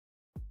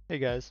Hey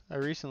guys, I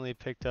recently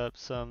picked up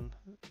some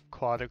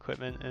quad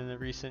equipment in a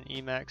recent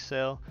Emax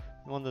sale.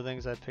 One of the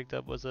things I picked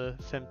up was a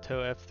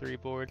Femto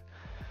F3 board.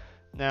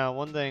 Now,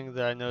 one thing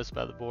that I noticed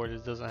about the board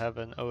is it doesn't have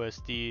an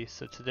OSD,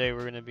 so today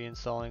we're going to be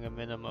installing a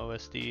minim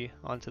OSD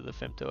onto the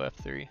Femto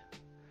F3.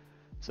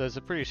 So it's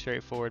a pretty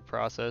straightforward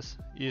process.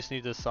 You just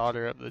need to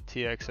solder up the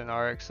TX and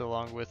RX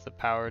along with the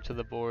power to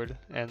the board,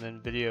 and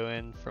then video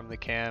in from the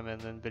cam and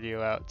then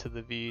video out to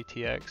the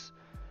VTX.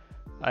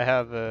 I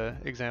have an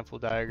example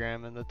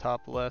diagram in the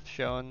top left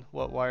showing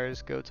what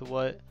wires go to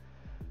what.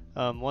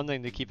 One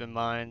thing to keep in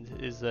mind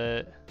is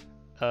that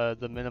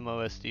the minim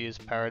OSD is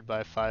powered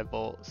by 5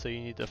 volt, so you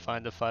need to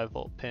find a 5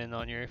 volt pin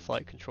on your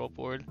flight control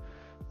board.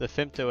 The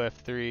Femto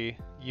F3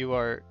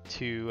 UART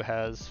 2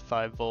 has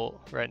 5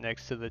 volt right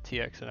next to the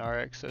TX and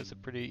RX, so it's a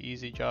pretty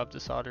easy job to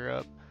solder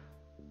up.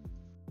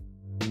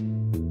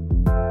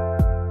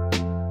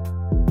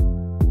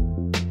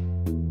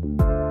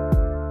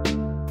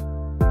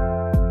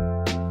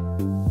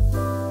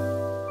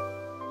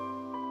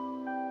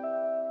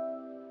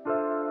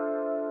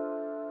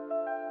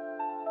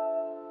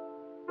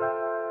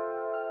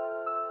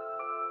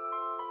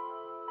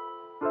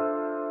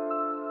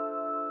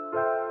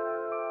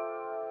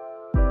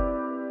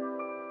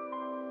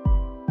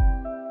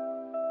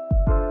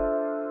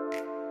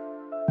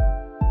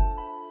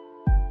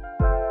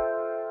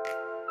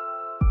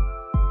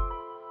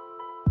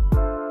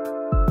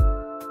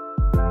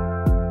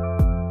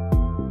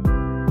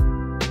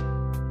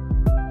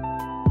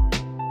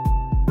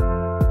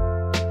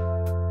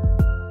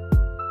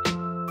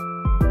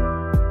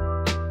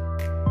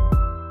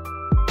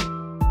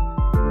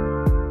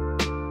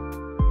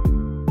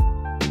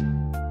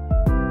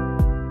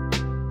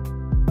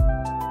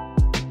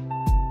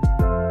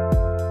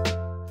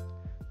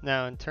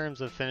 Now, in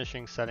terms of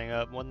finishing setting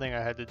up, one thing I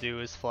had to do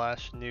is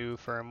flash new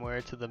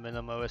firmware to the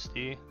minim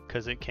OSD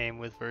because it came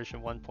with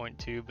version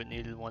 1.2 but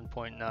needed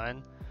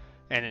 1.9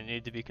 and it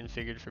needed to be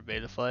configured for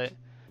betaflight.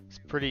 It's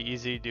pretty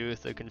easy to do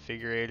with the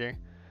configurator.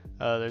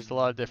 There's a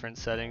lot of different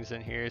settings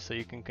in here so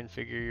you can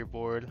configure your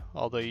board,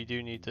 although you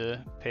do need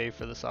to pay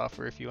for the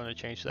software if you want to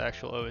change the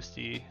actual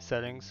OSD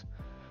settings.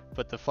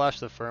 But to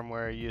flash the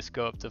firmware, you just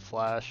go up to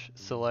flash,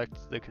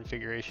 select the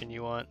configuration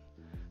you want,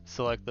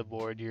 select the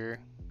board you're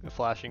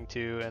flashing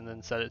to, and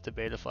then set it to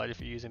betaflight if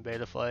you're using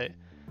betaflight.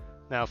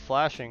 Now,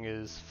 flashing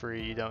is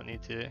free, you don't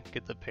need to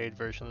get the paid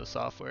version of the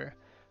software.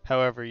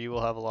 However, you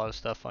will have a lot of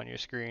stuff on your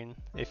screen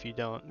if you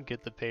don't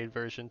get the paid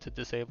version to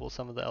disable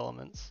some of the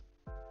elements.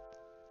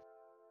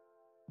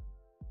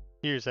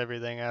 Here's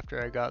everything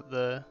after I got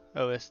the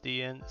OSD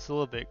in. It's a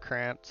little bit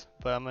cramped,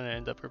 but I'm going to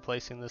end up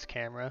replacing this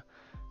camera.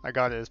 I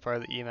got it as part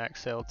of the Emax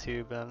sale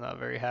too, but I'm not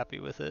very happy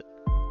with it.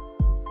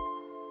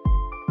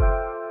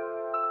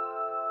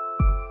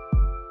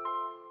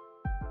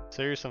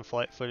 So here's some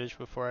flight footage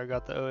before I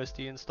got the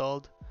OSD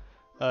installed.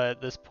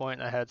 At this point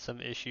I had some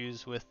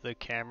issues with the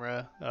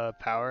camera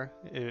power.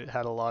 It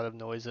had a lot of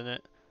noise in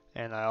it,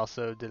 and I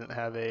also didn't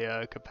have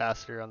a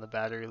capacitor on the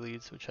battery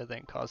leads, which I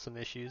think caused some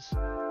issues.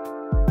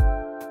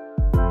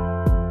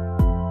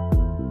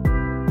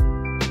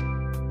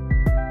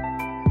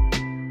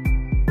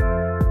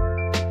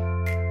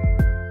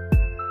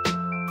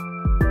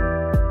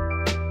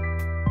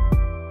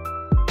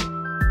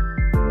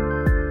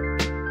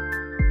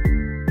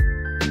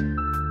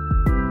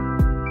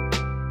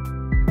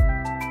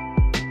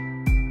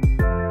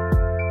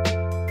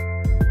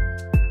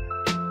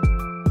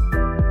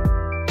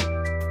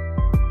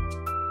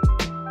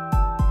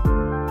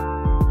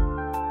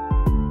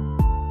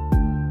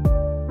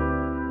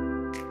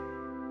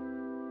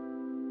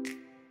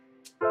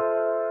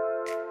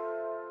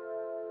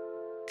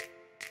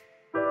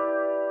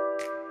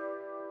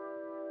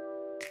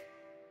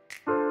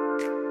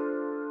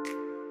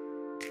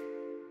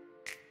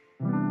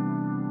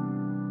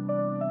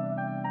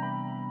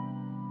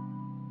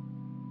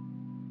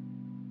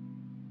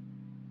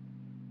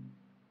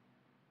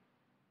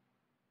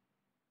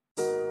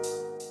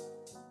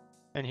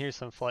 And here's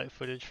some flight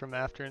footage from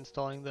after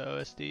installing the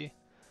OSD.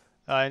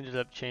 I ended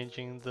up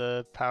changing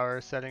the power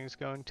settings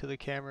going to the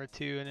camera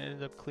too, and it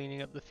ended up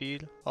cleaning up the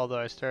feed, although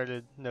I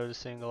started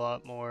noticing a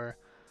lot more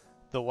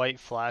the white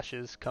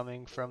flashes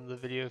coming from the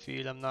video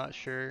feed. I'm not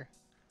sure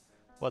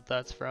what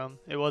that's from.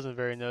 It wasn't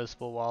very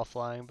noticeable while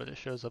flying, but it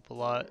shows up a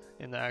lot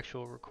in the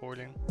actual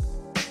recording.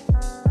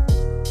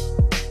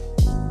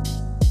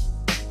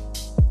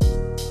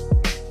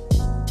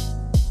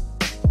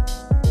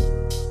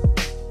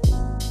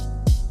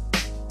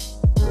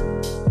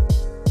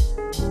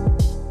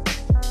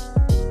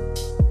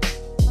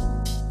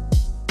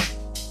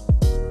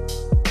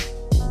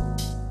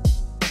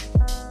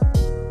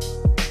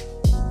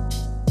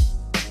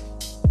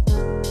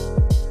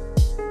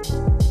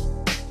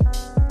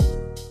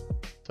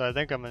 So I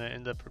think I'm going to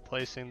end up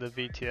replacing the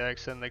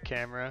VTX and the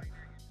camera.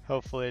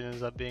 Hopefully it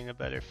ends up being a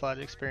better flight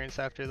experience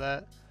after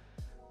that.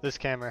 This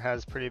camera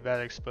has pretty bad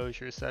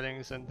exposure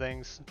settings and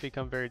things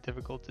become very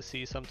difficult to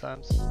see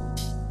sometimes.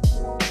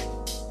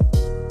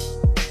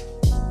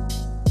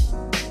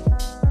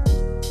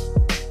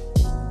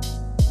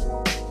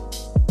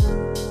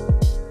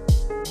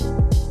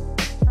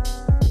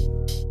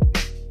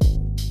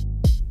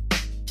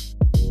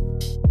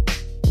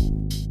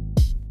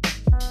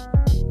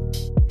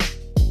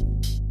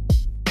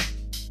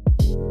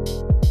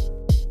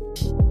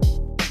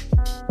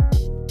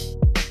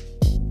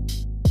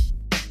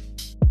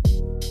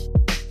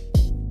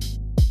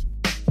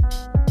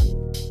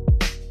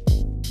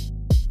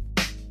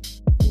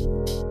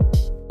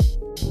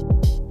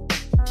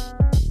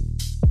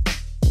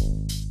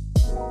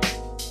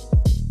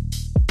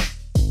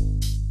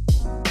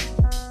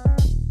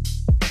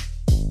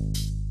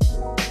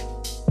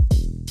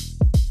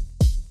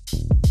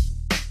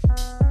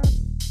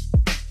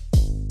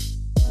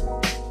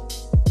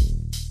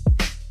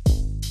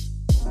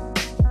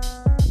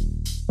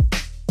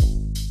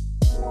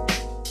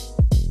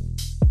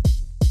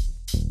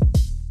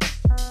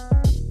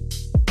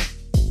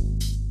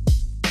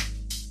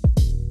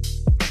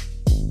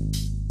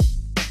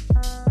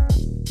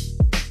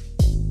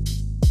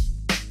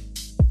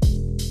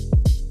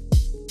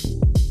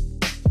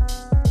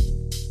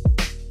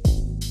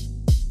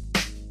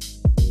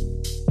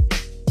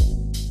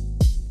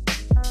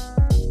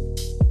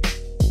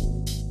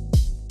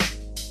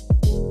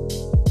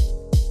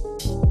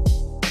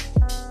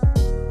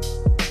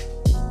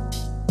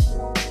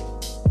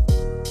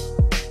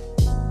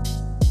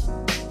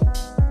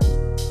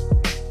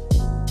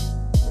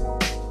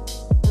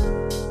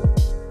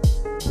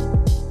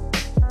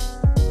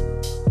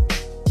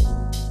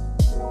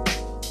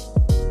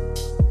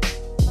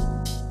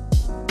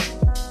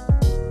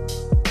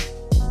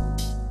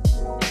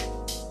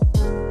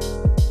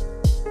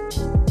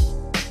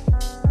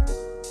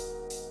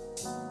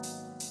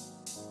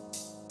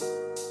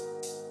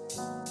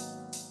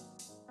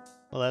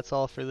 that's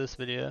all for this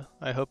video.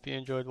 I hope you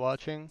enjoyed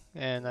watching,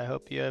 and I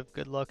hope you have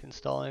good luck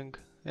installing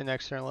an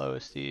external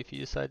OSD if you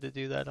decide to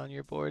do that on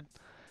your board.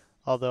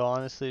 Although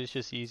honestly, it's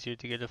just easier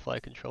to get a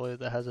flight controller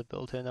that has a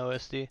built-in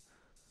OSD.